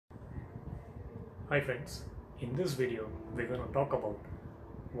Hi friends, in this video we're going to talk about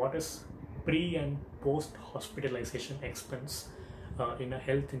what is pre and post hospitalization expense in a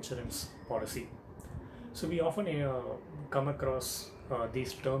health insurance policy. So we often come across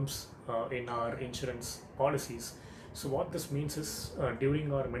these terms in our insurance policies. So what this means is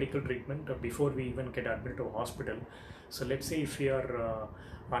during our medical treatment before we even get admitted to a hospital. So let's say if we are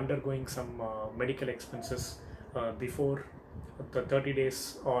undergoing some medical expenses before the 30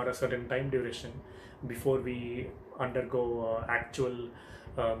 days or a certain time duration before we undergo actual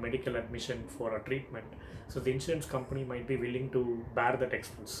medical admission for a treatment. So the insurance company might be willing to bear that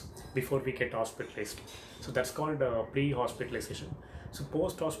expense before we get hospitalized. So that's called pre-hospitalization. So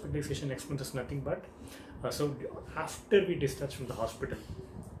post-hospitalization expense is nothing but so after we discharge from the hospital,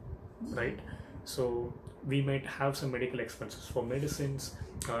 right? So we might have some medical expenses for medicines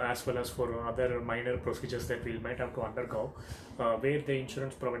as well as for other minor procedures that we might have to undergo, where the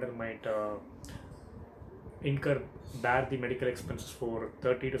insurance provider might bear the medical expenses for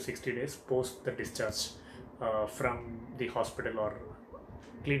 30 to 60 days post the discharge from the hospital or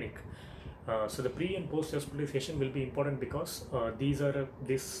clinic. So the pre and post hospitalization will be important because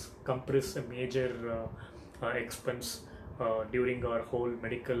this compress a major expense during our whole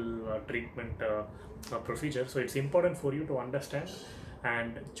medical treatment procedure. So it's important for you to understand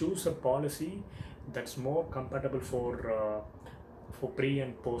and choose a policy that's more compatible for pre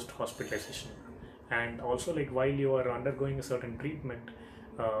and post hospitalization. And also, like, while you are undergoing a certain treatment,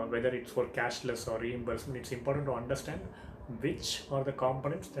 whether it's for cashless or reimbursement, it's important to understand which are the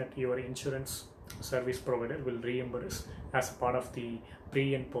components that your insurance service provider will reimburse as part of the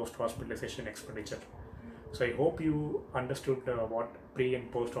pre and post hospitalization expenditure. So I hope you understood what pre and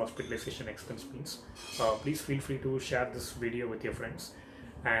post hospitalization expense means. Please feel free to share this video with your friends,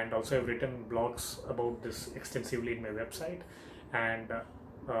 and also I've written blogs about this extensively in my website, and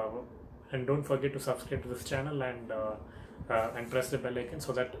don't forget to subscribe to this channel and press the bell icon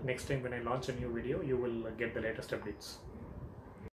so that next time when I launch a new video you will get the latest updates.